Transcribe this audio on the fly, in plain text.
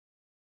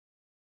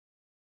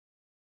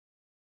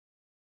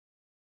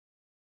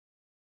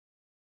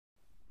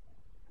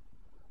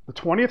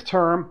The 20th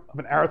term of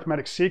an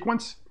arithmetic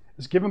sequence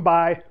is given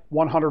by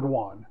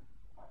 101.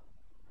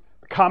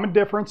 The common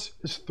difference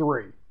is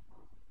 3.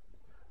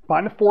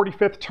 Find the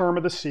 45th term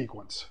of the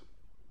sequence.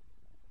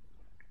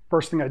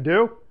 First thing I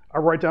do, I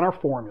write down our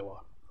formula.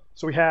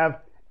 So we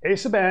have a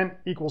sub n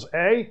equals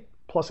a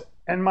plus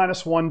n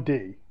minus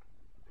 1d.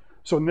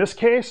 So in this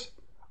case,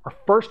 our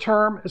first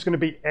term is going to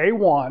be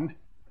a1,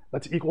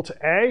 that's equal to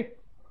a.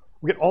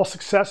 We get all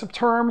successive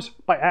terms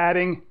by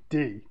adding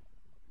d.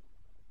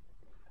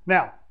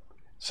 Now,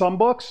 some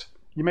books,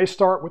 you may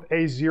start with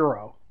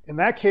a0. In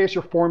that case,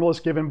 your formula is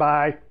given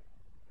by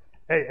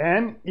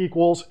an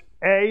equals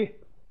a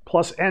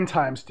plus n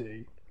times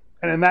d.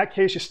 And in that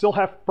case, you still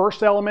have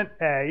first element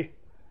a,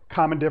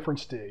 common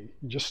difference d.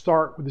 You just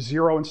start with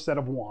 0 instead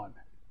of 1.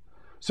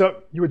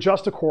 So you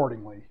adjust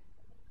accordingly.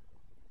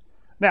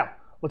 Now,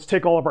 let's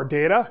take all of our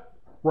data,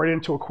 write it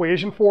into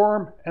equation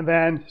form, and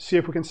then see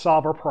if we can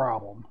solve our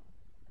problem.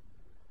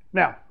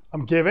 Now,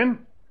 I'm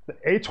given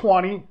that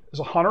a20 is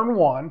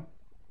 101.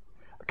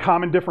 The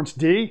common difference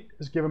d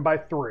is given by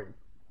 3.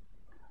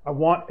 I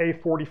want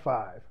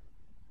a45.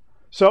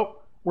 So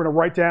we're going to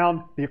write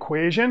down the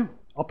equation.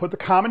 I'll put the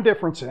common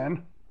difference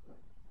in.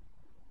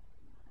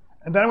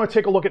 And then I'm going to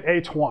take a look at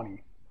a20.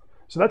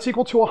 So that's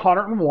equal to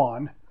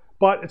 101,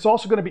 but it's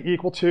also going to be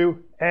equal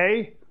to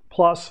a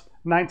plus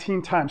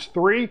 19 times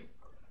 3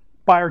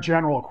 by our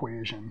general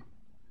equation.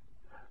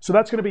 So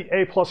that's going to be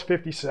a plus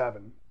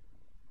 57.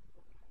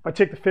 If I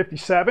take the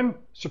 57,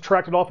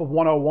 subtract it off of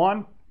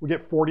 101, we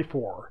get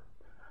 44.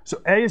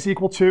 So a is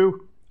equal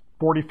to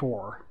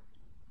 44.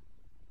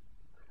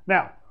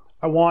 Now,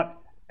 I want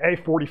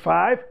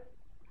a45.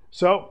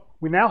 So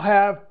we now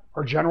have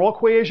our general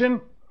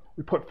equation.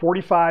 We put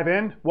 45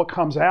 in. What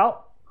comes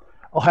out?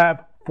 I'll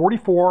have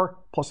 44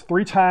 plus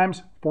 3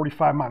 times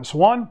 45 minus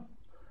 1,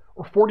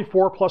 or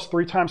 44 plus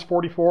 3 times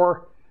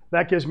 44.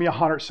 That gives me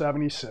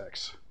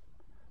 176.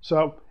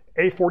 So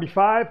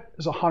a45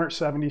 is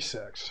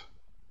 176.